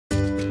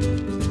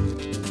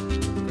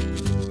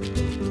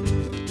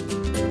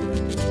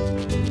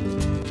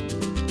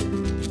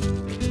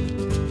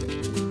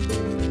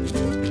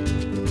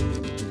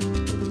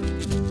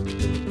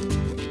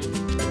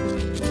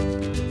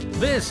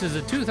This is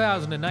a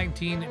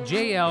 2019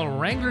 JL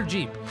Wrangler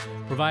Jeep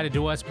provided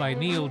to us by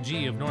Neil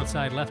G. of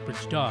Northside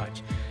Lethbridge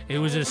Dodge. It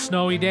was a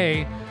snowy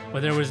day,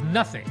 but there was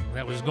nothing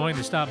that was going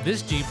to stop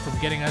this Jeep from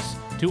getting us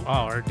to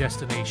our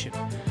destination.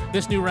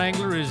 This new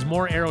Wrangler is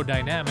more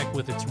aerodynamic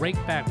with its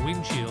rake-back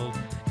windshield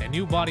and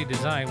new body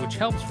design, which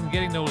helps from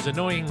getting those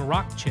annoying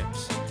rock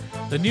chips.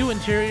 The new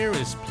interior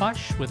is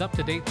plush with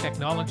up-to-date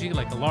technology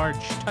like a large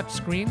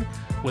touchscreen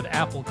with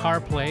Apple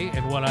CarPlay,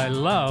 and what I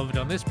loved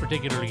on this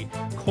particularly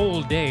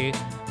cold day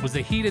was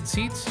the heated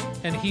seats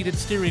and heated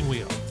steering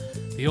wheel.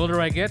 The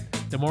older I get,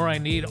 the more I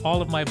need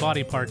all of my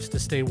body parts to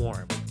stay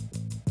warm.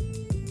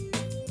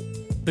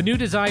 The new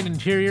design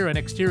interior and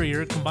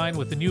exterior combined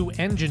with the new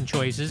engine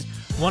choices,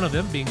 one of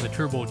them being the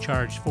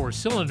turbocharged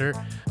 4-cylinder,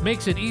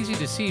 makes it easy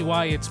to see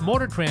why it's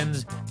Motor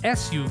Trend's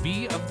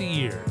SUV of the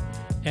year.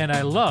 And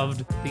I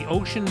loved the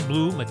ocean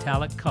blue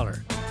metallic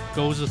color.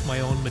 Goes with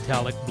my own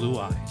metallic blue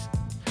eyes.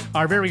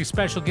 Our very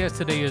special guest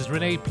today is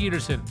Renae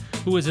Peterson,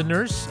 who is a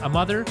nurse, a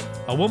mother,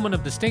 a Woman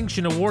of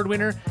Distinction award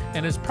winner,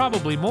 and is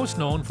probably most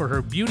known for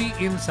her Beauty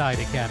Inside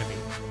Academy.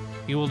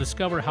 You will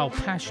discover how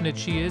passionate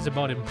she is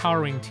about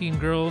empowering teen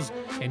girls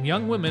and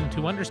young women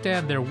to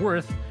understand their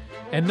worth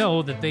and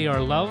know that they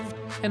are loved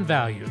and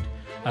valued.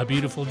 A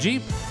beautiful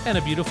Jeep and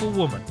a beautiful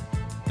woman.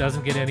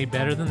 Doesn't get any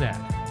better than that.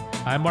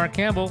 I'm Mark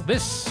Campbell.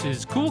 This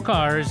is Cool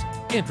Cars,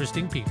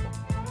 Interesting People.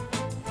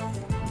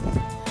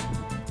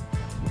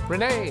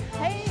 Renae.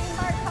 Hey,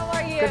 Mark, how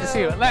are you? Good to see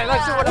you.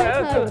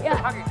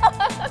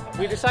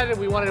 We decided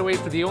we wanted to wait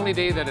for the only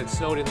day that it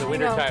snowed in the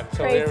wintertime.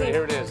 So here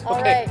it is. All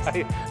okay.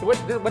 right.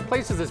 What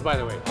place is this, by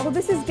the way? Oh,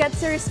 this is Get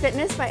Serious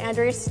Fitness by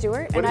Andrea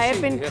Stewart. And I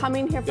have been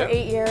coming here for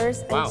 8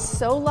 years and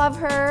so love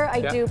her.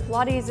 I do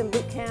Pilates and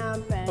boot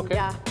camp and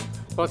yeah.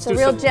 Well, it's a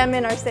real gem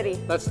in our city.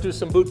 Let's do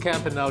some boot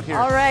camping out here.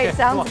 All right,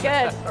 sounds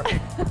good.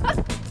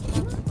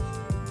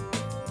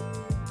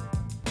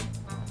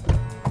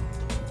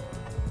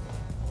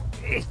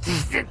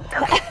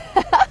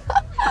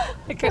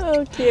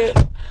 Oh, cute.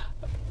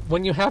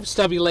 When you have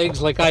stubby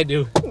legs like I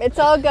do. It's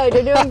all good.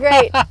 You're doing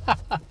great.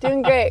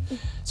 Doing great.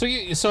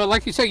 So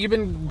like you said, you've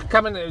been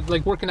coming,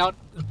 like working out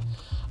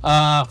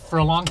for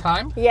a long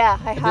time? Yeah,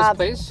 I have.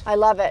 This place? I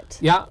love it.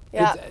 Yeah?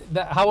 Yeah.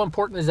 How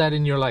important is that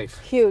in your life?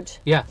 Huge.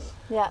 Yeah.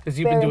 Yeah. Because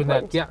you've been doing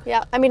that. Yeah.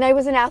 Yeah. I mean, I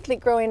was an athlete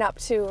growing up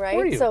too, right?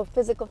 Were you? So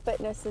physical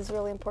fitness is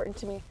really important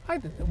to me.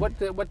 What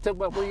were you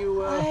what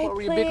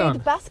were you big I on?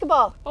 played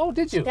basketball. Oh,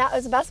 did you? Yeah, I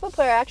was a basketball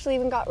player. I actually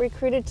even got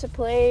recruited to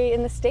play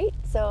in the States.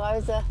 So I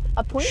was a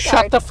point guard.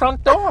 Shut the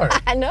front door.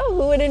 I know,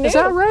 who would have known? Is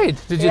that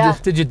right?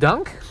 Did you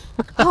dunk?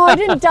 Oh, I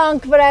didn't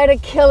dunk, but I had a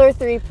killer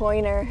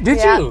 3-pointer. Did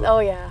you? Oh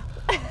yeah.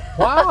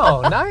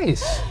 Wow,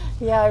 nice.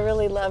 Yeah, I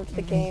really loved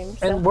the game.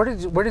 So. And where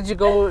did you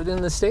go in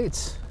the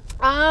States?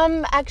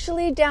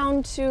 Actually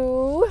down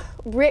to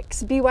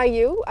Rick's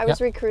BYU. I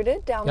was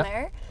recruited down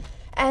there.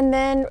 And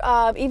then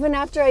even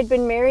after I'd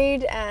been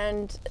married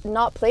and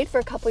not played for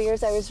a couple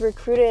years, I was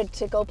recruited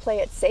to go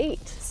play at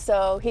SAIT.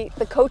 So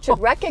the coach had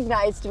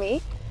recognized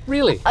me.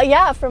 Really?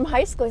 Yeah, from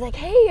high school. He's like,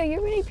 hey, are you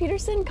Renae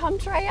Peterson? Come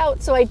try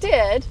out. So I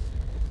did.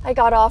 I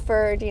got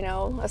offered,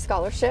 a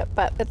scholarship,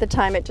 but at the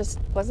time it just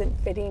wasn't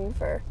fitting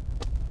for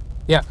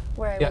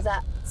where I was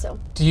at. So.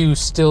 Do you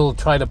still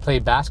try to play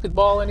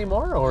basketball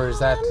anymore, or is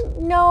that?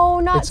 No,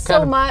 not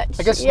so much.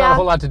 I guess it's not a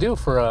whole lot to do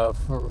for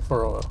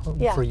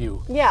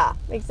you. Yeah,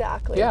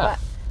 exactly. Yeah.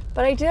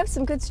 But I do have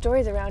some good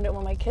stories around it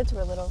when my kids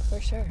were little,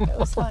 for sure. It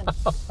was fun.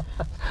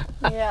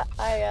 Yeah,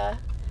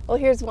 well,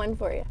 here's one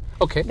for you.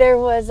 Okay. There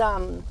was, are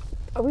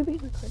we being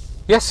recorded?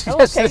 Yes,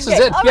 okay, this is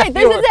it. All right,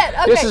 this is it.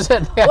 Okay. This is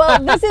it. Yeah.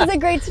 Well, this is a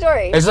great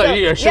story. Are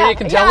you sure you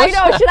can tell us?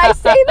 Yeah, I know. Should I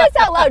say this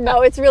out loud?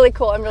 No, it's really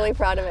cool. I'm really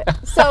proud of it.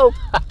 So,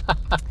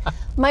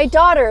 my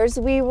daughters,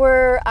 we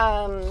were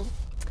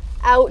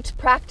out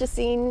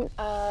practicing,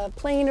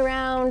 playing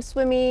around,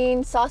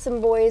 swimming, saw some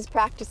boys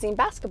practicing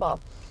basketball.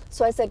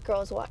 So I said,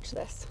 girls, watch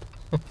this.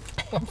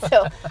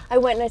 So I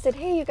went and I said,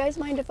 hey, you guys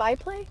mind if I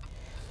play?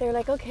 They were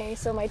like, okay.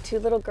 So my 2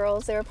 little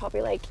girls, they were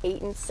probably like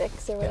 8 and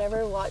 6 or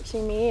whatever,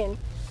 watching me, and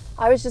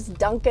I was just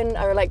dunking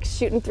or like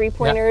shooting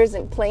 3-pointers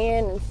and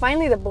playing. And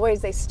finally the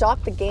boys, they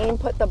stopped the game,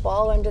 put the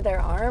ball under their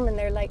arm, and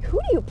they're like, who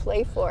do you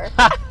play for?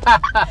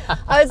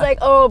 I was like,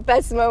 oh,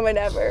 best moment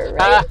ever,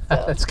 right?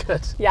 So, that's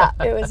good. Yeah,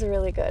 it was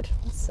really good.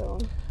 So,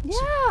 yeah.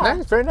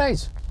 Nice, very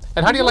nice.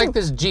 And how do you like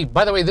this Jeep?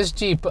 By the way, this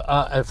Jeep,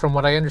 from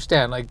what I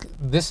understand, like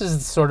this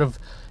is sort of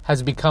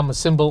has become a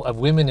symbol of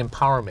women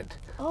empowerment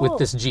with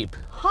this Jeep.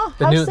 Huh,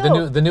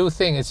 the new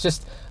thing. It's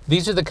just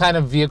these are the kind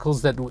of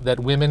vehicles that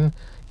women,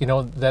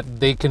 that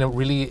they can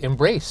really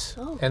embrace,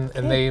 and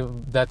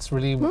that's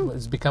really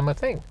has become a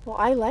thing. Well,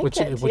 I like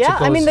it. Yeah,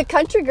 I mean the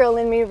country girl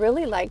in me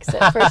really likes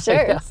it for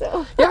sure. Yeah.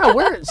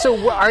 So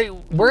where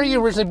are you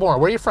originally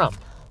born? Where are you from?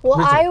 Well,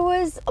 I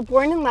was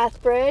born in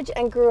Lethbridge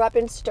and grew up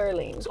in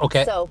Sterling.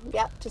 Okay. So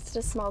yeah, just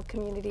a small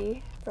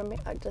community from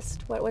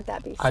just what would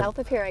that be? South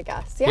of here, I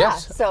guess. Yeah.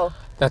 Yes. So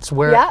that's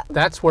where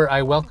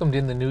I welcomed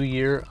in the new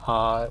year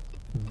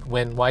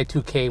when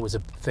Y2K was a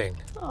thing.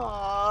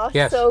 Aw,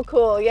 so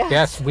cool. Yeah.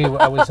 Yes,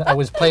 I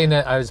was playing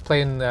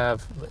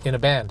in a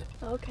band.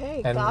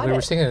 Okay, and got we it.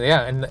 were singing it,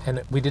 yeah,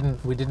 and we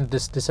didn't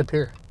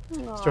disappear.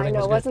 Oh, I Sterling know,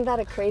 was good. wasn't that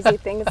a crazy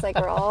thing? It's like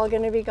we're all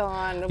going to be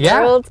gone. The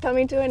Yeah. world's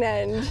coming to an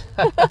end.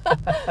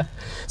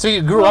 So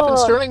you grew up in Oh,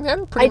 Sterling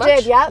then, pretty I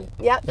much? did,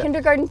 yeah,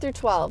 kindergarten through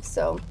 12,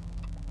 so.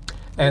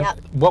 And Yep.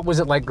 what was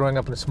it like growing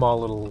up in a small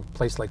little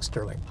place like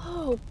Sterling?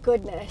 Oh,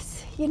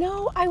 goodness. You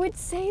know, I would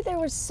say there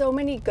were so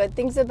many good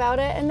things about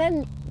it, and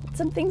then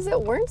some things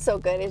that weren't so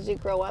good as you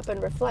grow up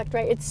and reflect,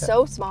 right? It's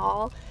so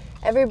small.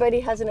 Everybody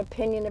has an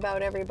opinion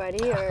about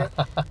everybody or,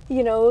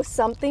 you know,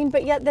 something.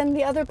 But yet then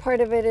the other part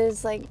of it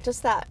is like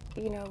just that,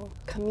 you know,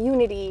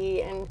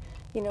 community and,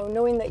 you know,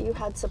 knowing that you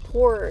had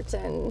support.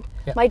 And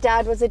my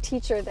dad was a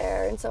teacher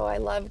there. And so I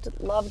loved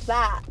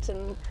that.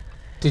 And,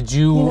 Did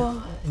you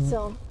know,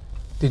 so.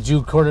 Did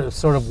you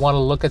sort of want to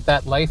look at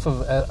that life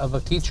of a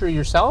teacher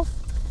yourself?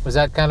 Was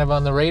that kind of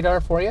on the radar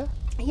for you?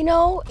 You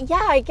know,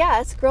 yeah, I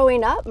guess.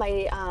 Growing up,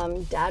 my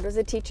dad was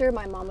a teacher,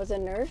 my mom was a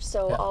nurse,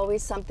 so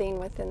always something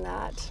within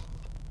that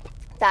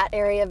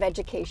area of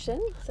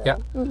education. So. Yeah.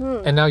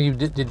 And now you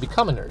did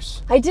become a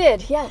nurse. I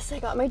did, yes. I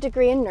got my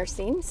degree in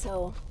nursing,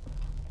 so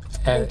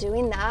I've been And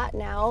doing that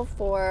now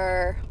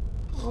for,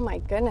 oh my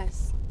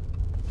goodness,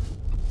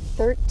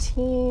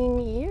 13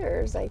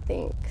 years, I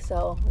think.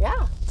 So,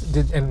 yeah.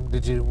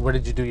 where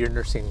did you do your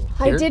nursing?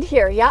 I Here? did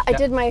here, yeah. I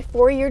did my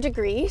 4-year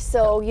degree.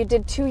 So you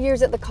did 2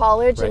 years at the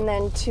college and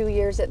then 2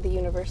 years at the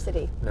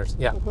university. Nurse,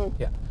 yeah.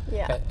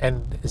 Yeah.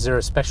 And is there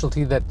a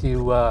specialty that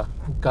you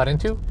got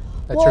into,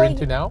 that Well, you're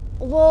into now?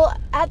 Well,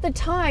 at the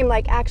time,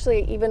 like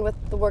actually even with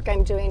the work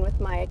I'm doing with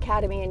my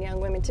academy and young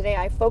women today,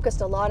 I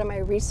focused a lot of my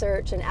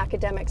research and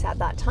academics at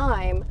that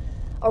time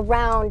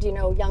around, you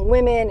know, young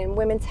women and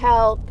women's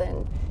health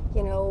and,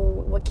 you know,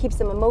 what keeps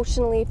them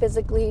emotionally,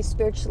 physically,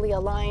 spiritually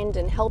aligned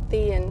and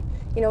healthy. And,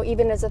 you know,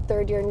 even as a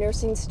third-year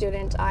nursing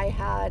student, I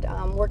had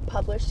work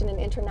published in an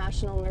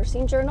international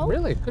nursing journal.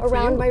 Really? Good for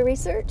around you. my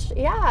research.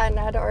 Yeah, and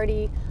I had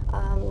already,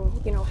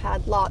 you know,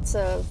 had lots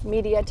of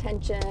media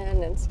attention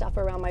and stuff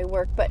around my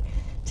work. But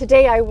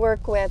today I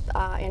work with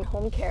in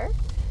home care.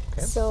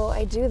 Okay. So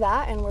I do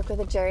that and work with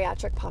a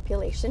geriatric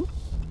population.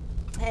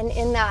 And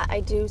in that, I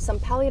do some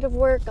palliative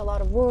work, a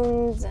lot of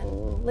wounds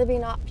and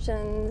living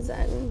options,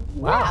 and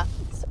Wow.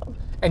 so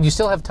And you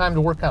still have time to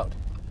work out.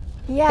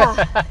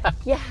 yeah,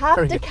 you have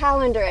Very to good.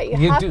 calendar it. You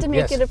You have do, to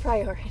make yes. it a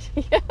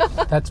priority.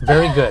 That's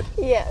very good.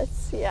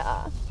 Yes,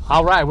 yeah.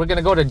 All right, we're going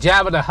to go to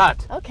Jabba the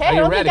Hutt. Okay, Are I you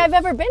don't ready? think I've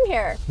ever been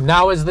here.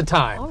 Now is the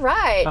time. All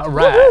right. All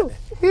right.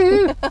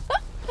 Woohoo.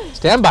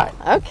 Stand by.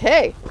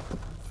 Okay.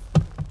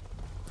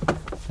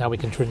 Now we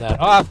can turn that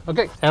off.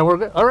 Okay, and we're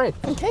good. All right.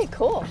 Okay,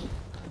 cool.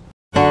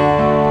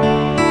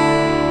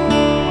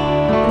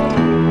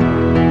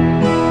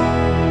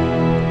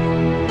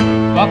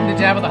 Welcome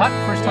to Jabba the Hutt.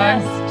 First time.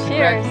 Yes,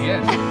 cheers.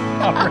 Yes.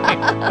 All right.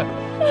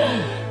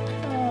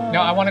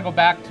 Now I want to go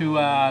back to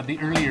the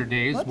earlier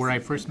days where I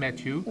first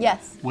met you.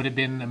 Yes. Would have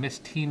been Miss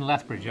Teen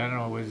Lethbridge. I don't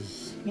know. It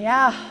was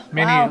Yeah.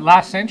 many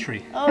last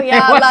century. Oh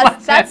yeah, It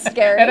was that's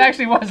scary. It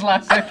actually was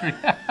last century.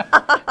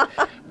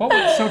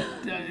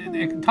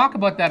 Talk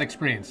about that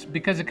experience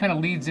because it kind of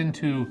leads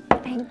into.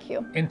 Thank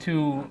you.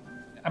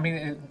 I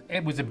mean,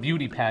 it was a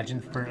beauty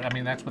pageant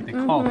that's what they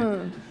call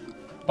it.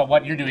 But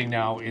what you're doing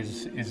now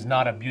is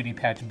not a beauty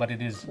pageant, but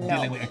it is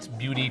dealing with it's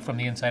beauty from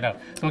the inside out.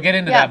 So we'll get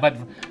into that. But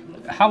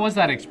how was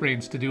that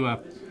experience to do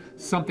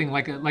something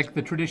like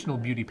the traditional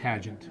beauty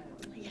pageant?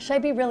 Should I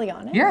be really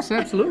honest? Yes,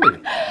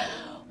 absolutely.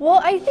 Well,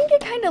 I think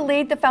it kind of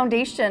laid the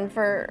foundation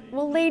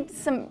laid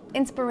some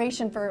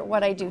inspiration for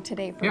what I do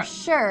today for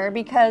sure.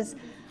 Because,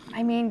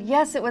 I mean,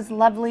 yes, it was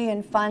lovely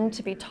and fun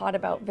to be taught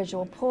about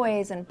visual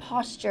poise and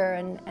posture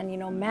and you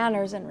know,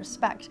 manners and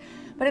respect.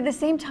 But at the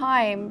same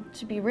time,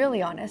 to be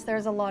really honest,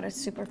 there's a lot of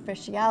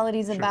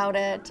superficialities about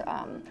it.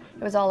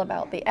 It was all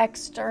about the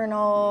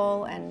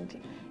external and,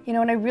 you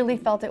know, and I really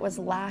felt it was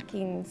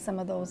lacking some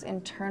of those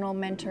internal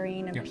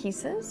mentoring and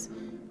pieces.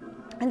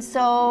 And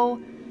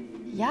so,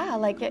 yeah,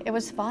 like it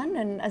was fun.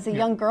 And as a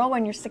young girl,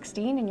 when you're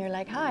 16 and you're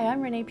like, hi,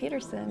 I'm Renae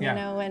Peterson, you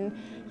know, and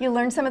you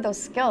learn some of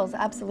those skills.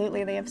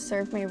 Absolutely, they have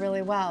served me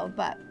really well.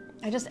 But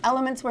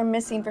elements were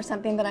missing for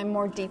something that I'm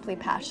more deeply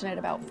passionate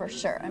about for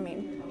sure. I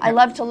mean, I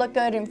love to look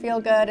good and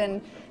feel good,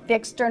 and the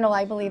external,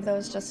 I believe, though,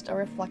 is just a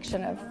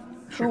reflection of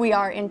who we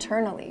are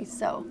internally.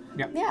 So,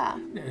 yeah.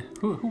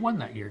 Who won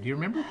that year? Do you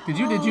remember? Did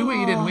you win?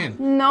 You didn't win.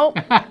 Nope.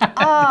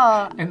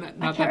 I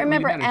Not can't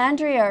remember,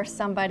 Andrea or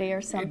somebody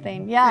or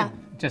something.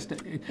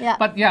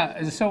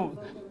 So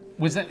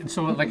was that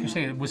like you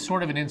say? It was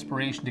sort of an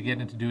inspiration to get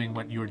into doing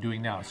what you're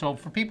doing now. So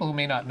for people who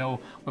may not know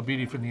what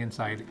beauty from the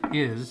inside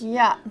is,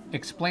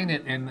 explain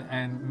it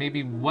and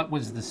maybe what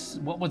was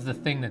the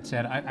thing that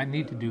said I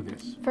need to do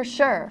this? For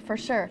sure.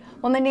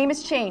 Well, the name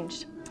has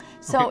changed.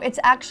 So Okay. it's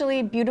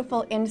actually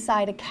Beautiful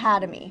Inside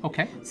Academy.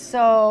 Okay.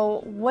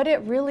 So what it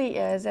really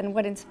is and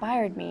what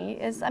inspired me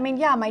is, I mean,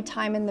 yeah, my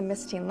time in the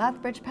Miss Teen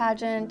Lethbridge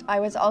pageant.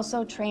 I was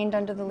also trained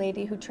under the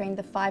lady who trained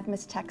the 5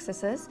 Miss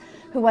Texases,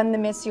 who won the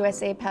Miss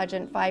USA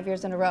pageant 5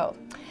 years in a row.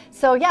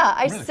 So yeah,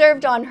 I Really?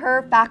 served on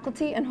her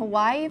faculty in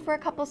Hawaii for a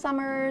couple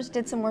summers,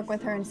 did some work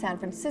with her in San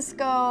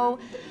Francisco,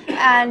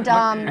 and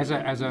As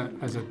a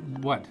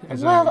what?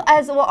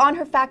 well, on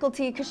her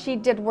faculty, because she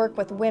did work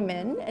with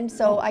women, and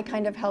so I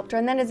kind of helped her.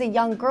 And then as a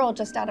young girl,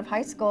 just out of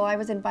high school, I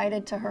was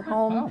invited to her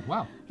home. Oh,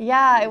 wow.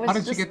 Yeah, it was. How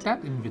did just, you get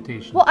that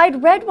invitation? Well,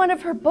 I'd read one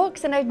of her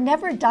books, and I'd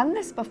never done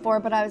this before,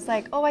 but I was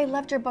like, oh, I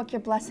loved your book,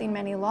 You're Blessing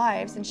Many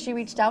Lives. And she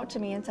reached out to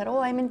me and said, oh,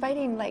 I'm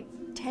inviting like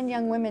 10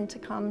 young women to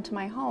come to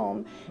my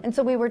home. And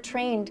so we were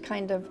trained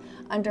kind of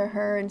under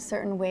her in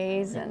certain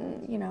ways,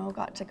 and, you know,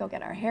 got to go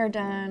get our hair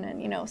done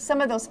and, you know,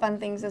 some of those fun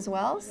things as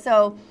well.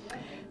 So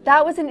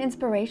that was an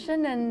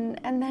inspiration,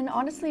 and then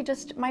honestly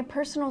just my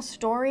personal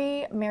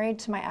story married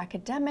to my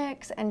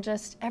academics, and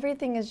just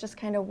everything is just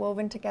kind of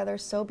woven together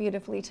so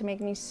beautifully to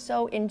make me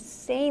so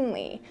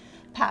insanely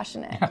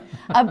passionate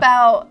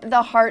about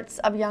the hearts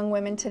of young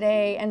women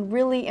today, and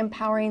really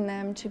empowering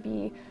them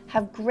to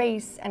have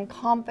grace and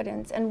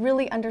confidence, and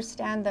really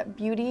understand that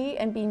beauty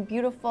and being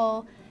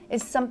beautiful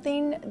is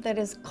something that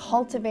is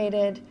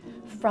cultivated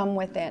from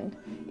within.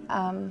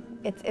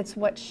 It's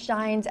what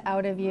shines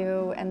out of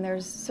you, and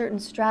there's certain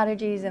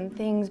strategies and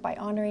things by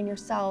honoring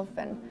yourself,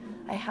 and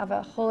I have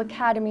a whole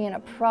academy and a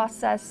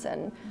process,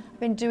 and I've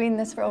been doing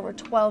this for over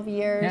 12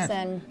 years. Yes.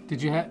 And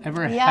did you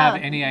ever have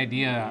any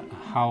idea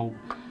how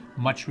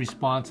much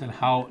response and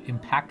how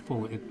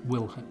impactful it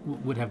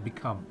would have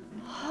become?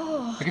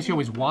 I guess you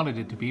always wanted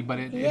it to be, but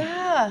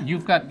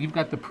you've got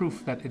the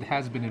proof that it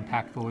has been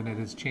impactful and it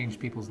has changed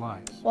people's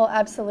lives. Well,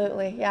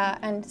 absolutely, yeah,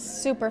 and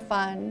super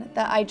fun.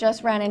 That I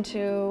just ran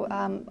into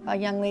a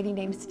young lady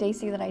named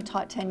Stacy that I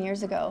taught 10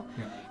 years ago.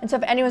 Yeah. And so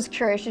if anyone's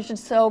curious, you should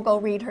go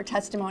read her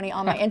testimony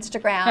on my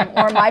Instagram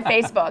or my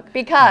Facebook,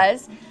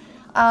 because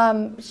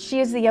she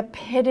is the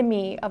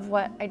epitome of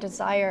what I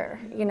desire.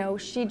 You know,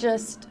 she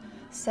just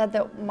said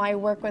that my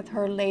work with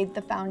her laid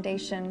the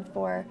foundation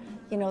for,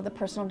 you know, the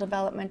personal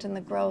development and the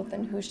growth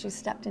and who she's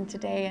stepped in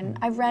today. And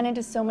I've ran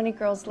into so many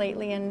girls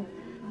lately, and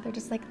they're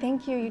just like,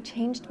 thank you, you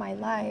changed my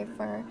life.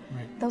 Or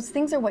those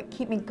things are what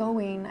keep me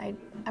going.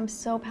 I'm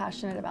so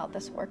passionate about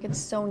this work. It's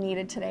so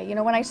needed today. You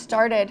know, when I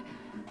started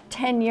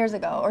 10 years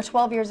ago or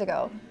 12 years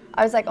ago,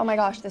 I was like, oh my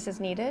gosh, this is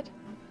needed.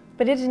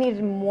 But it is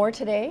needed more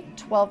today,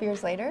 12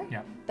 years later,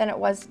 than it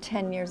was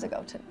 10 years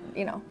ago,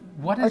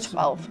 or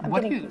 12.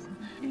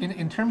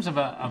 In terms of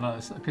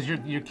because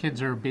your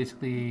kids are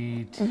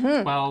basically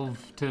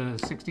 12 to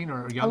 16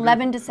 or younger?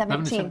 11 to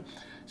 17.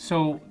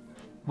 So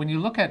when you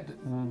look at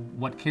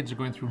what kids are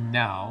going through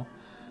now,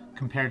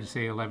 compared to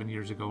say 11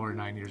 years ago or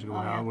 9 years ago,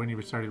 when you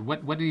were started,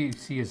 what do you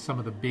see as some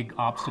of the big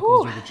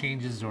obstacles or the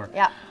changes? Or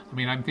I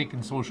mean, I'm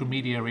thinking social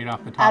media right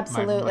off the top of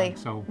my mind.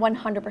 So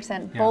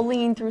 100%.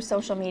 Bullying through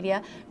social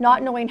media,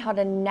 not knowing how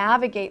to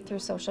navigate through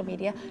social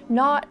media,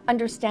 not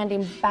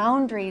understanding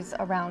boundaries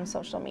around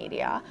social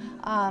media.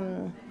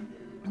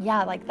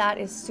 Like that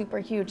is super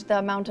huge. The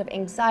amount of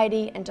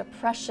anxiety and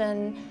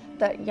depression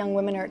that young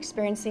women are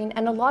experiencing,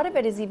 and a lot of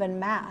it is even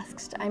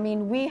masked. I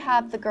mean, we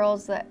have the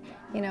girls that,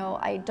 you know,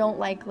 I don't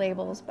like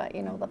labels, but,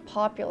 you know, the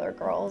popular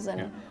girls,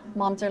 and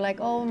moms are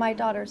like, oh, my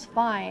daughter's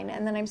fine.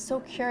 And then I'm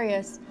so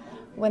curious,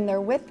 when they're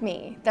with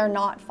me, they're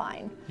not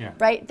fine,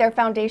 right? Their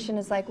foundation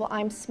is like, well,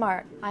 I'm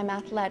smart, I'm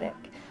athletic,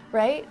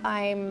 right?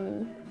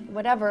 I'm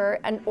whatever,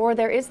 or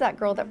there is that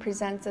girl that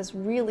presents as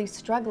really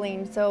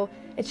struggling. So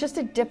it's just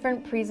a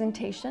different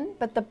presentation,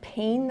 but the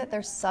pain that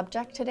they're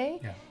subject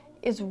today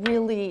is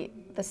really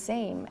the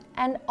same.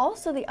 And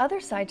also the other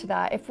side to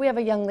that, if we have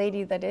a young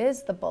lady that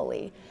is the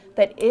bully,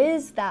 that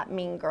is that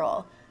mean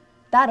girl,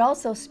 that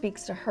also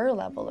speaks to her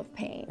level of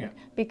pain.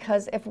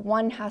 Because if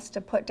one has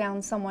to put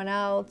down someone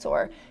else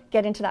or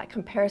get into that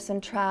comparison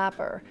trap,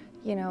 or,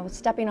 you know,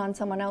 stepping on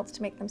someone else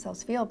to make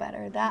themselves feel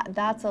better,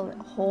 that's a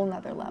whole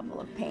nother level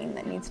of pain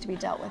that needs to be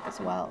dealt with as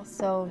well.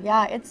 So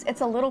yeah,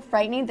 it's a little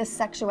frightening, the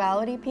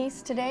sexuality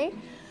piece today,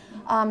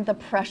 the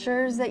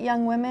pressures that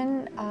young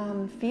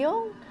women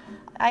feel.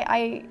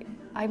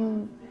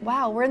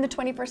 Wow, we're in the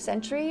 21st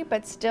century,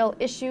 but still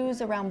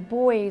issues around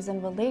boys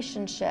and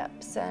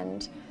relationships,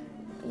 and,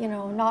 you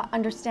know, not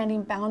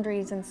understanding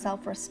boundaries and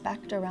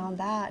self-respect around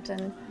that.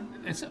 And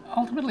it's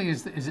ultimately,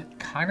 is it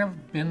kind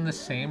of been the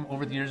same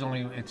over the years,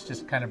 only it's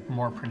just kind of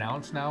more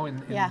pronounced now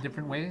in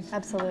different ways?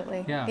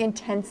 Absolutely. The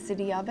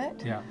intensity of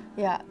it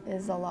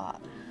is a lot.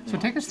 So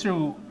take us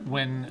through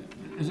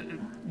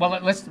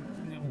let's,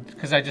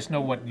 because I just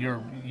know what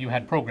you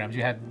had programs,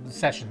 you had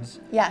sessions.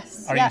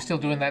 Yes. Are you still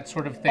doing that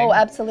sort of thing? Oh,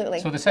 absolutely.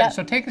 So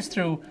so take us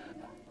through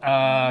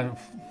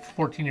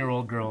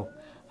 14-year-old girl.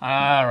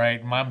 All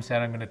right, Mom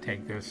said I'm going to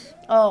take this.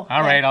 Oh.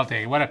 All right, I'll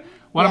take it. What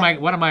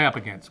am I up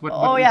against?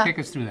 Take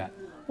us through that.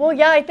 Well,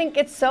 yeah, I think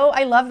it's so,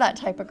 I love that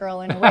type of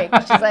girl in a way.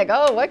 'Cause she's like,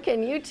 oh, what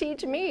can you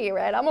teach me,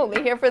 right? I'm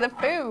only here for the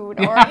food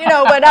or, you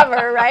know,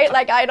 whatever, right?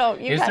 Like,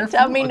 you can't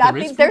tell me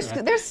nothing.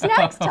 There's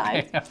snacks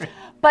time.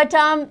 But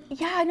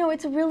yeah, no,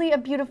 it's really a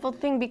beautiful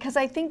thing because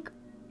I think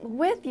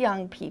with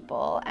young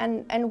people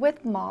and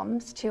with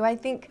moms too, I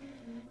think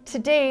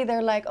today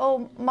they're like,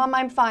 oh, mom,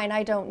 I'm fine.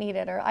 I don't need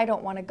it or I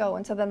don't want to go.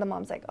 And so then the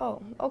mom's like,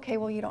 oh, okay,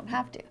 well, you don't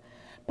have to.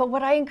 But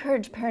what I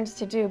encourage parents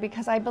to do,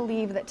 because I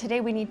believe that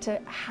today we need to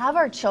have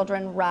our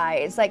children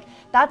rise. Like,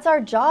 that's our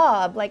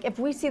job. Like, if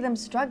we see them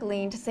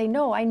struggling, to say,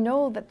 no, I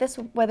know that this,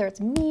 whether it's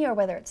me or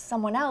whether it's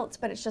someone else,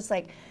 but it's just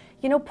like,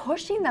 you know,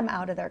 pushing them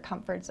out of their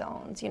comfort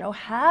zones, you know,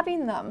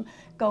 having them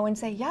go and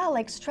say, yeah,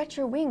 like, stretch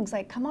your wings.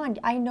 Like, come on,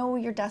 I know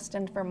you're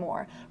destined for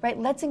more, right?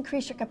 Let's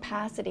increase your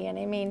capacity. And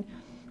I mean,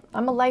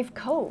 I'm a life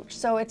coach,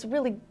 so it's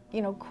really,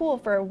 you know, cool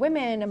for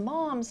women and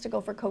moms to go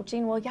for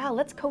coaching. Well, yeah,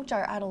 let's coach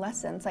our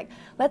adolescents. Like,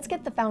 let's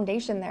get the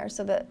foundation there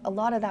so that a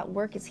lot of that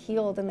work is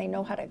healed and they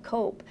know how to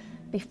cope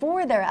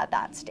before they're at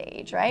that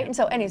stage, right? And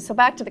so anyways, so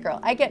back to the girl.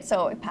 I get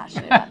so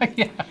passionate about it.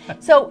 Yeah.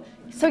 So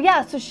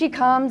she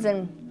comes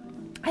and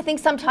I think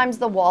sometimes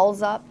the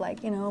wall's up,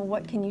 like, you know,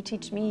 what can you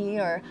teach me?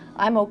 Or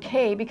I'm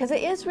okay, because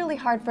it is really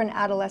hard for an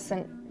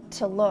adolescent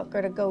to look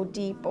or to go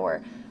deep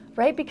or,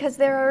 right? Because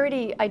their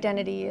already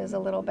identity is a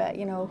little bit,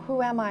 you know,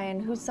 who am I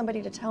and who's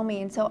somebody to tell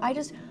me? And so I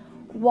just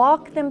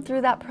walk them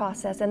through that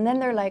process and then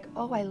they're like,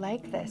 oh, I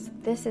like this.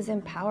 This is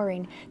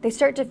empowering. They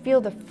start to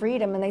feel the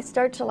freedom and they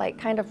start to like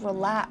kind of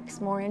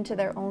relax more into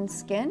their own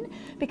skin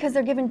because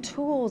they're given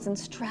tools and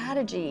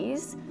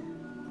strategies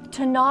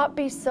to not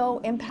be so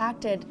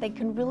impacted. They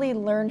can really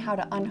learn how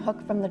to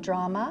unhook from the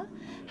drama,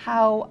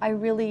 how I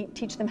really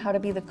teach them how to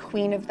be the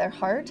queen of their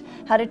heart,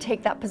 how to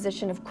take that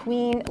position of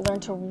queen, learn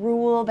to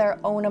rule their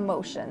own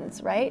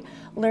emotions, right?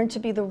 Learn to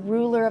be the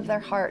ruler of their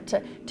heart,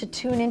 to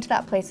tune into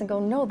that place and go,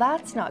 no,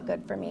 that's not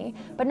good for me.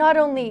 But not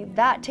only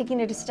that,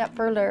 taking it a step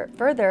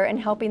further and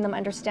helping them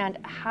understand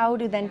how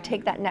to then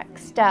take that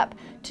next step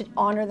to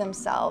honor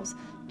themselves,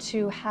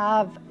 to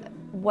have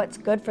what's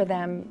good for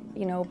them,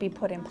 you know, be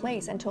put in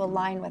place and to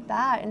align with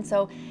that. And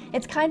so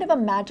it's kind of a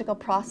magical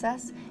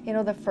process. You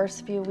know, the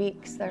first few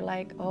weeks they're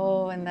like,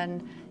 oh, and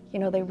then, you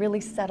know, they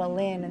really settle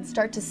in and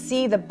start to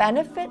see the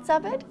benefits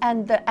of it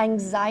and the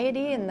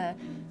anxiety and the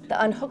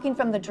unhooking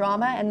from the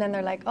drama. And then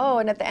they're like, oh,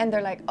 and at the end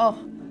they're like, oh,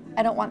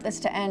 I don't want this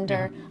to end,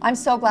 or I'm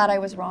so glad I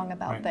was wrong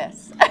about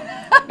this.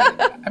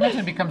 I imagine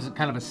it becomes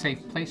kind of a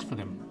safe place for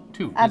them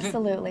too.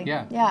 Absolutely.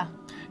 Yeah. Yeah.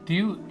 Do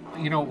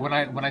you know, when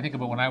I think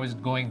about when I was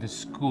going to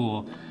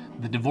school,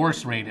 the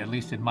divorce rate, at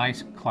least in my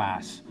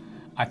class,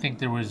 I think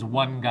there was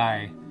one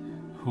guy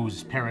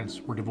whose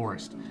parents were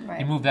divorced. Right.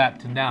 You move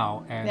that to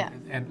now,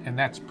 and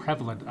that's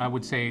prevalent. I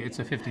would say it's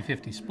a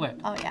 50-50 split.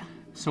 Oh, yeah.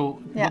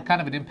 So what kind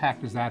of an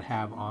impact does that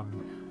have on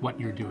what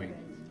you're doing?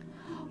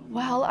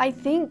 Well, I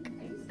think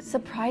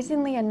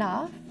surprisingly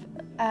enough,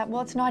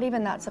 well, it's not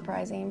even that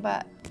surprising,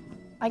 but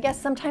I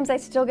guess sometimes I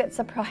still get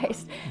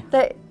surprised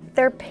that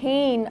their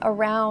pain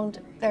around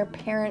their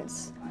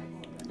parents'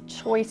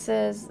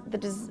 choices,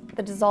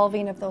 the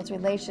dissolving of those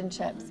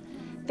relationships,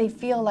 they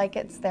feel like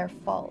it's their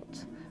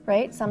fault,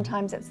 right?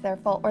 Sometimes it's their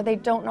fault, or they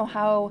don't know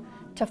how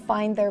to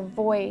find their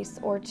voice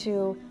or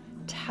to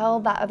tell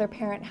that other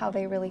parent how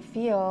they really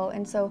feel.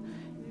 And so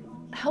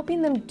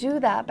helping them do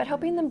that, but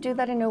helping them do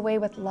that in a way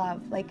with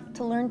love, like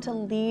to learn to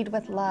lead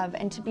with love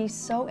and to be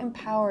so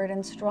empowered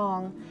and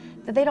strong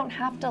that they don't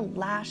have to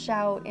lash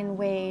out in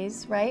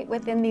ways, right,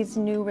 within these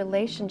new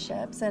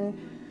relationships, and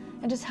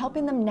just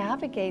helping them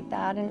navigate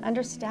that and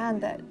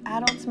understand that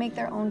adults make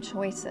their own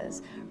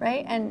choices,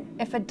 right? And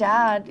if a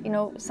dad, you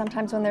know,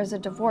 sometimes when there's a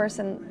divorce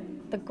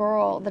and the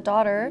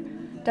daughter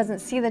doesn't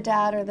see the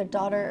dad, or the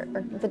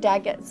dad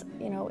gets,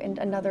 you know, in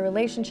another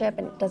relationship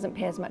and doesn't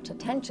pay as much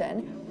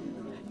attention,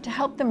 to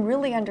help them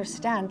really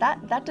understand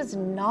that does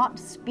not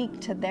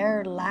speak to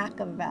their lack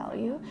of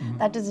value. Mm-hmm.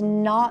 That does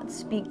not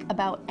speak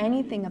about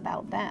anything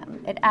about them.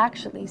 It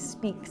actually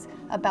speaks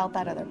about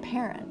that other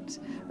parent,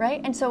 right?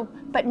 And so,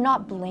 but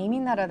not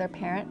blaming that other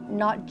parent,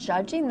 not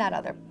judging that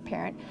other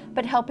parent,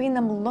 but helping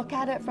them look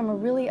at it from a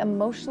really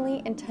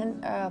emotionally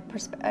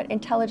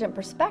intelligent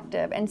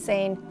perspective and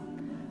saying,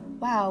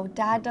 wow,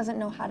 dad doesn't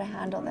know how to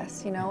handle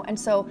this, you know? And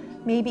so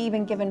maybe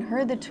even giving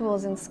her the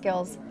tools and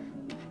skills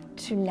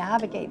to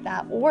navigate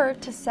that, or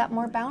to set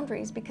more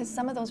boundaries, because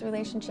some of those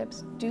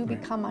relationships do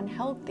become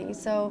unhealthy.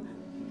 So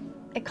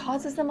it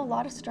causes them a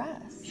lot of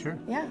stress. Sure.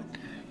 Yeah.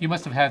 You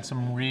must have had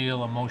some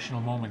real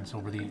emotional moments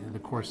over the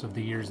course of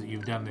the years that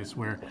you've done this,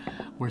 where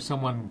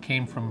someone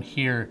came from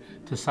here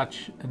to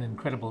such an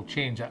incredible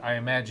change. I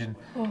imagine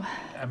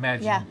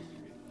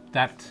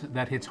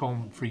that hits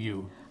home for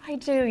you. I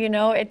do. You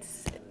know,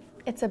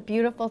 it's a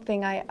beautiful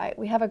thing.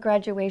 We have a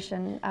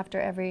graduation after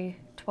every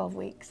 12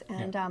 weeks,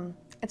 and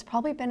it's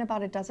probably been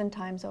about a dozen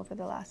times over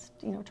the last,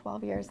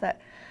 12 years that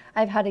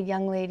I've had a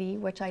young lady,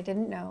 which I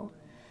didn't know,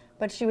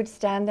 but she would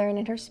stand there and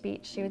in her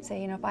speech, she would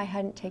say, if I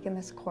hadn't taken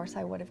this course,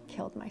 I would have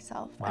killed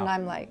myself. Wow. And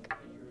I'm like,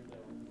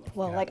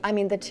 well,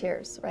 the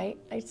tears, right?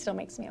 It still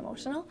makes me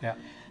emotional. Yeah.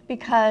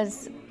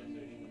 Because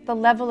the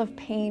level of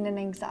pain and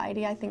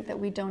anxiety, I think that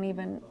we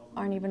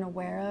aren't even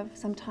aware of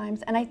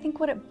sometimes. And I think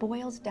what it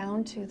boils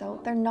down to, though,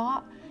 they're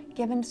not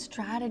given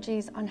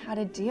strategies on how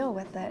to deal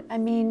with it. I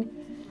mean,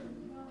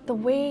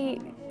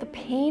 the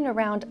pain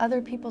around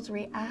other people's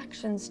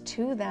reactions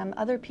to them,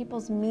 other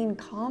people's mean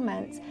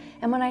comments,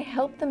 and when I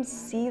help them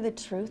see the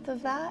truth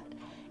of that,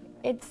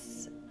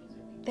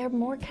 they're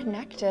more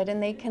connected,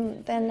 and they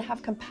can then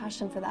have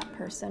compassion for that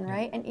person,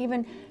 right? And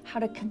even how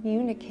to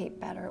communicate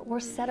better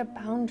or set a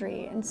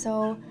boundary. And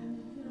so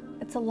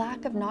it's a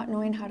lack of not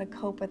knowing how to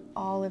cope with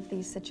all of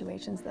these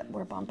situations that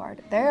we're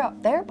bombarded.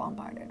 They're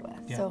bombarded with.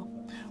 Yeah. So,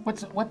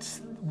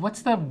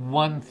 what's the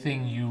one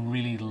thing you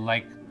really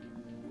like?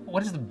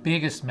 What is the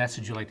biggest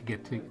message you like to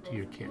get to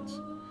your kids?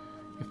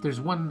 If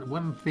there's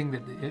one thing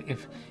that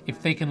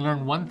if they can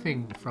learn one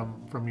thing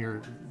from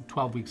your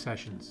 12-week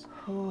sessions,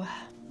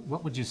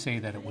 what would you say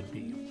that it would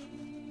be?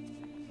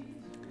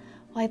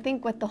 Well, I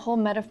think with the whole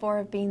metaphor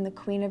of being the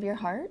queen of your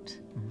heart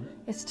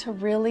is to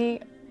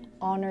really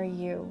honor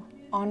you,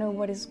 honor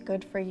what is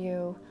good for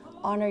you,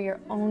 honor your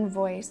own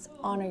voice,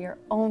 honor your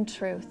own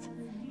truth,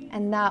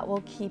 and that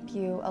will keep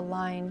you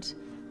aligned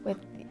with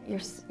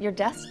your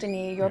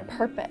destiny, your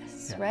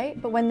purpose, right?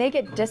 But when they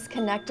get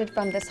disconnected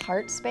from this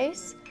heart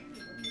space,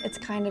 it's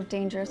kind of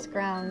dangerous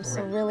ground.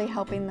 So really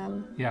helping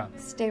them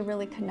stay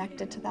really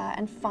connected to that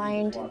and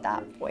find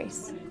that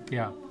voice.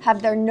 Yeah.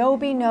 Have their no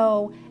be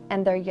no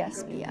and their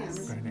yes be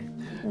yes.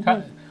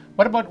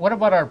 What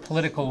about our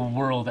political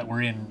world that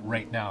we're in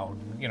right now?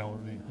 You know,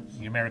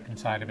 the American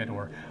side of it,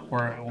 or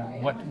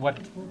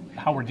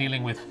how we're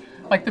dealing with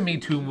like the Me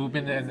Too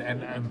movement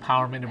and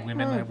empowerment of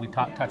women. We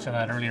touched on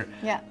that earlier.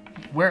 Yeah.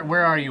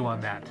 Where are you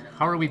on that?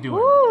 How are we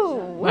doing?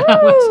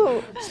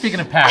 Woo! Speaking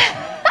of passion.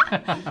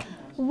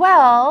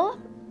 Well,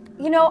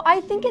 you know,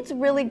 I think it's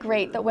really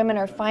great that women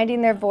are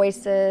finding their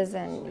voices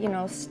and, you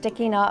know,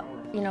 sticking up,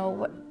 you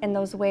know, in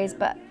those ways.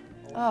 But,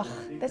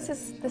 this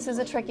is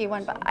a tricky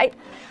one. But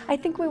I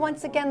think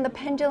once again, the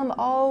pendulum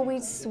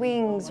always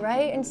swings,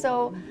 right? And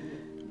so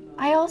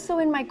I also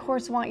in my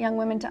course want young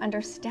women to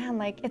understand,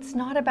 like, it's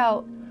not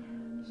about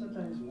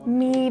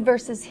me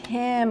versus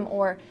him,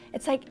 or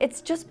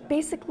it's just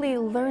basically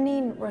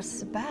learning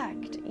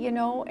respect, you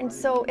know? And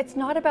so it's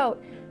not about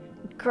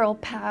girl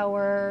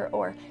power,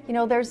 or, you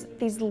know, there's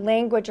these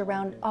language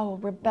around,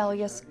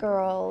 rebellious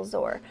girls,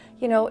 or,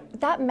 you know,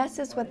 that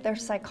messes with their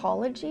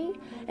psychology.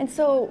 And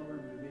so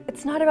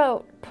it's not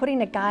about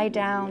putting a guy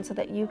down so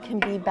that you can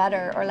be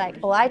better, or like,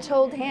 I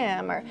told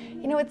him, or,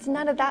 you know, it's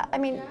none of that. I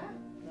mean,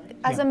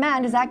 as a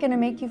man, is that going to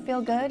make you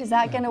feel good? Is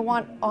that going to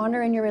want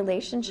honor in your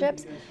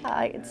relationships?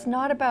 It's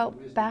not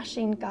about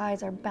bashing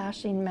guys or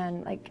bashing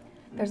men. Like,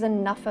 there's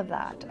enough of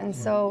that. And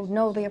so,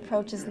 no, the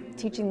approach is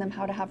teaching them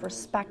how to have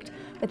respect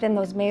within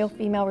those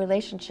male-female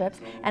relationships.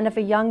 And if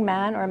a young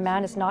man or a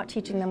man is not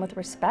teaching them with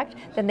respect,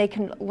 then they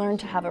can learn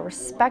to have a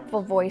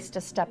respectful voice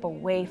to step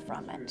away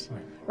from it,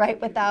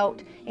 right?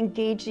 Without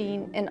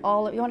engaging in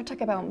all of, you want to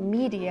talk about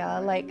media,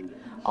 like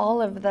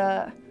all of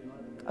the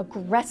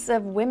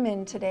aggressive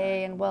women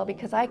today, and well,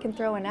 because I can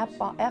throw an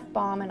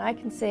F-bomb and I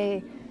can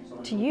say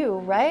to you,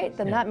 right,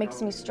 then that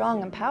makes me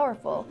strong and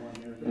powerful.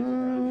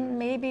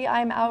 Maybe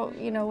I'm out,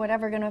 you know,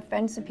 whatever, going to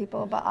offend some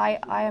people, but I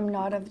am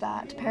not of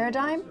that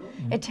paradigm.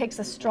 It takes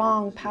a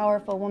strong,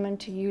 powerful woman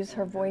to use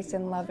her voice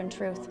in love and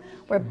truth,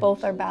 where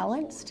both are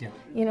balanced,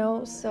 you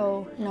know,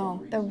 so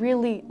no, they're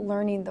really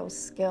learning those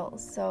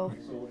skills. So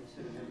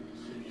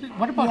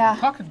what about,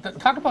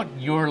 talk about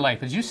your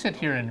life as you sit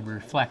here and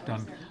reflect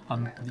on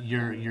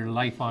your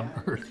life on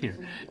Earth here,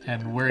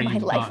 and where you've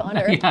gone. My life on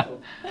Earth.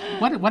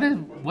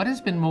 What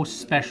has been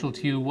most special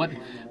to you?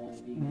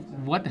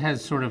 What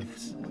has sort of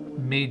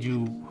made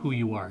you who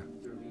you are?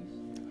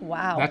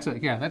 Wow. That's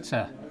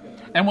a,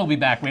 and we'll be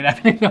back right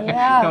after.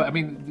 No, I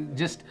mean,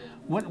 just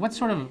what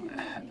sort of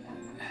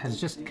has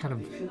just kind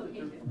of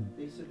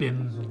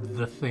been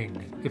the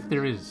thing, if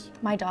there is?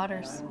 My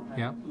daughters.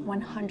 Yeah.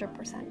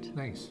 100%.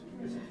 Nice.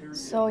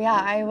 So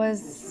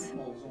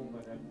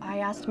I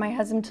asked my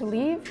husband to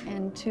leave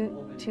in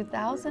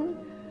 2000,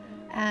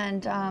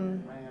 and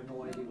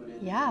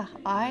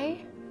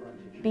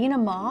being a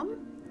mom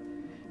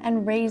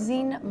and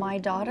raising my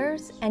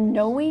daughters and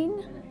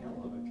knowing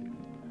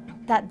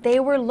that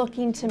they were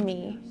looking to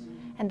me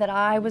and that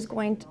I was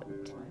going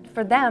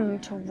for them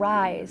to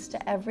rise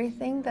to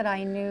everything that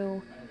I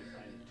knew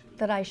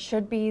that I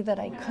should be, that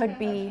I could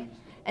be.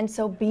 And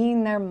so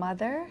being their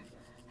mother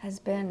has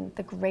been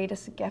the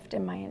greatest gift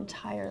in my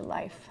entire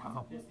life.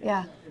 Wow.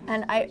 Yeah,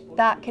 and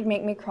that could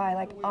make me cry.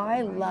 Like,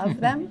 I love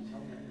them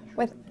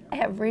with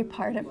every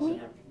part of me.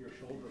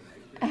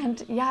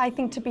 And yeah, I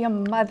think to be a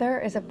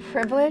mother is a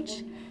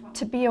privilege.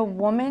 To be a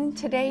woman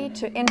today,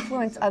 to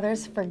influence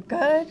others for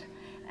good,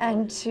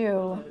 and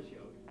to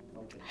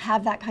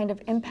have that kind of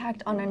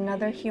impact on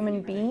another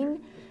human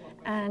being.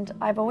 And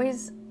I've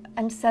always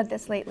said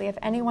this lately, if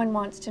anyone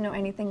wants to know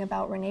anything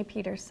about Renae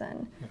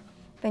Peterson,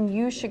 then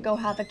you should go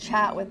have a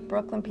chat with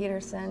Brooklyn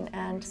Peterson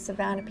and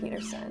Savannah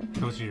Peterson.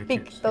 Those are your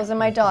kids. Those are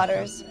my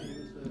daughters,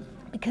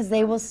 because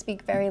they will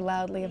speak very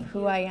loudly of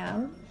who I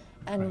am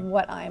and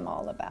what I'm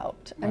all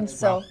about. And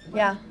so,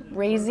 yeah,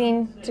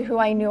 raising to who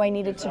I knew I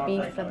needed to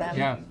be for them.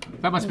 Yeah,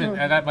 that must be,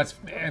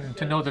 and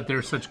to know that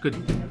they're such good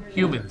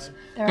humans,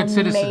 They're good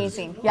citizens.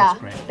 amazing. Yeah, That's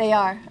great. they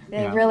are.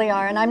 They really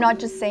are. And I'm not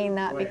just saying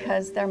that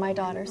because they're my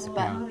daughters,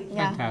 but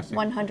yeah, fantastic.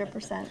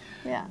 100%.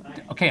 Yeah.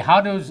 Okay,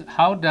 how does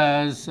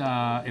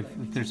if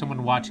there's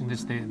someone watching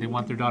this, they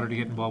want their daughter to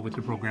get involved with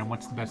your program,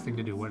 what's the best thing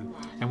to do?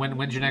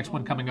 When's your next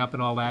one coming up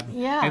and all that?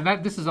 Yeah.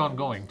 And this is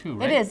ongoing too,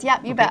 right? It is,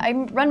 yeah, you bet. I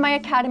run my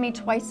academy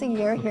twice a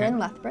year here in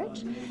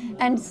Lethbridge.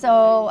 And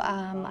so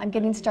I'm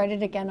getting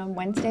started again on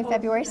Wednesday,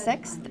 February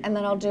 6th, and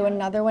then I'll do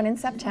another one in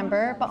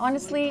September. But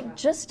honestly,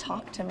 just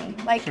talk to me.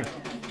 Like,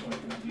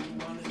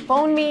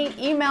 phone me,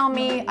 email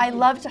me. I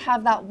love to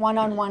have that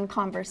one-on-one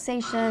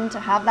conversation, to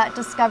have that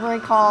discovery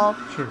call,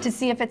 to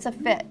see if it's a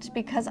fit,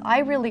 because I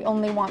really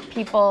only want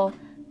people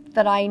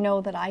that I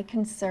know that I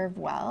can serve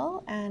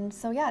well. And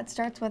so, yeah, it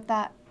starts with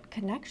that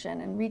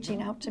connection and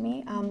reaching out to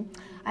me.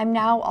 I'm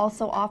now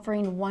also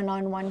offering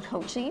one-on-one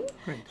coaching.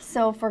 Great.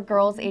 So for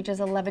girls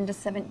ages 11 to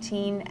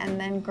 17 and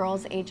then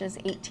girls ages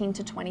 18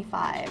 to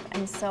 25.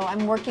 And so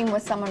I'm working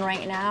with someone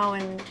right now,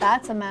 and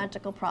that's a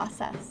magical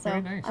process. So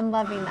Very nice. I'm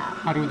loving that.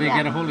 How do they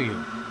get a hold of you?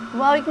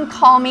 Well, you can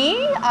call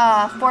me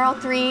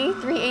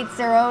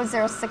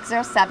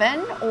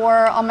 403-380-0607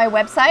 or on my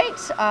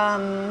website.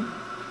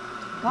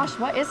 Gosh,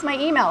 what is my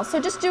email? So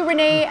just do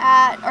Renae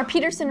or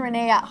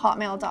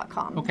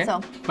petersonrenae@hotmail.com. Okay.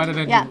 So, but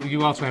then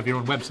you also have your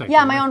own website. Yeah,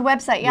 right? my own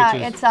website. Yeah,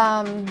 it's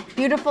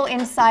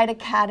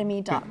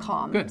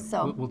beautifulinsideacademy.com. Good.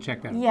 So we'll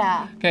check that.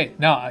 Yeah. Okay.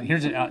 Now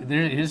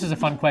this is a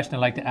fun question I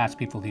like to ask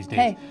people these days.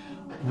 Hey.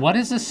 What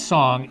is a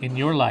song in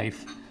your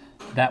life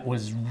that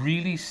was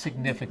really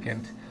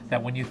significant?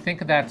 That when you think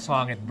of that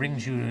song, it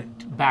brings you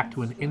back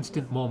to an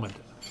instant moment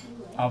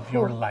of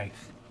your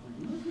life.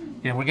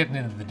 Yeah, we're getting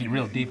into the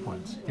real deep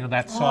ones. You know,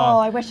 that song. Oh,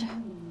 I wish.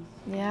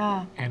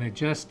 Yeah. And it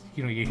just,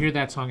 you hear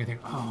that song and you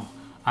think, oh,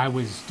 I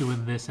was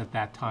doing this at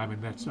that time,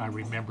 and I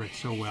remember it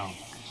so well.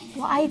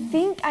 Well, I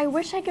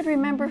wish I could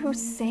remember who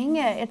sang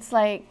it. It's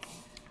like.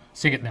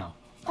 Sing it now.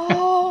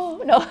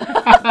 Oh, no.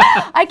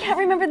 I can't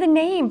remember the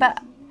name,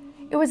 but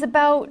it was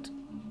about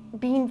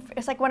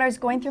it's like when I was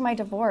going through my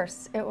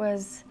divorce, it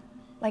was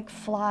like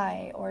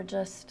Fly, or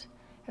just,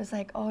 it was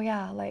like, oh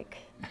yeah, like.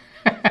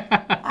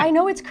 I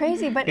know it's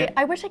crazy, but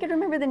I wish I could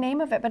remember the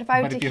name of it. But if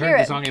I were to hear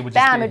it,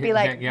 bam, it'd be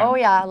like, oh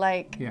yeah,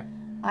 like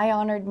I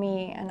honored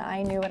me and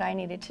I knew what I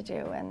needed to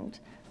do, and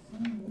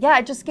yeah,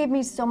 it just gave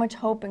me so much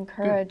hope and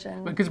courage.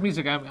 And because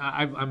music,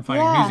 I'm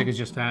finding music is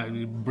just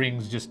it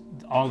brings just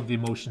all of the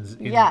emotions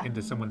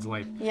into someone's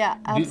life. Yeah,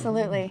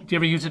 absolutely. Do you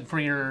ever use it for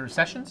your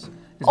sessions?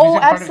 Oh,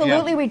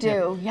 absolutely we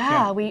do.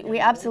 Yeah, we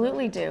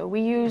absolutely do. We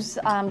use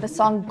the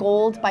song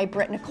Gold by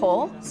Britt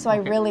Nicole, so I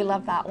really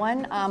love that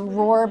one.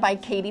 Roar by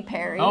Katy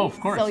Perry. Oh, of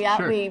course. So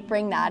yeah, we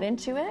bring that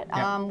into it.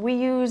 We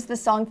use the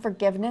song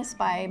Forgiveness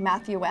by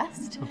Matthew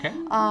West. Okay.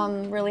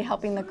 Really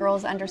helping the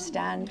girls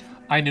understand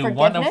I knew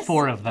forgiveness. One of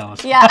 4 of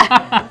those. Yeah.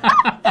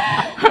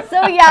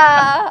 So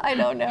yeah, I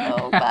don't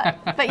know,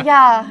 but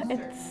yeah,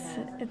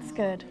 it's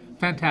good.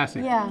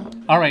 Fantastic. Yeah.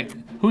 All right.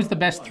 Who's the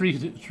best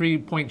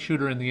three-point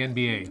shooter in the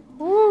NBA?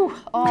 Ooh,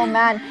 oh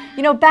man.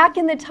 Back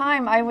in the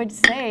time, I would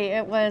say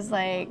it was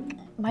like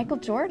Michael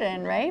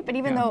Jordan, right? But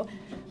even though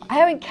I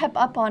haven't kept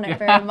up on it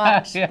very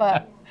much,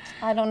 but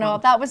I don't know.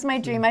 That was my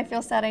dream. I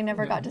feel sad I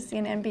never got to see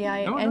an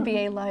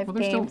NBA live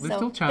game.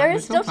 There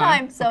is still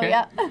time. So okay.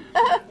 Yeah.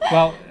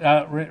 Well,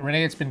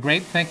 Renae, it's been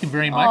great. Thank you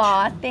very much.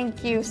 Aw,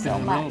 thank you so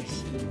much.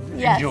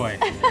 Yes. Enjoy.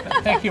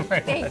 Thank you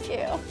very much. Thank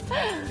you.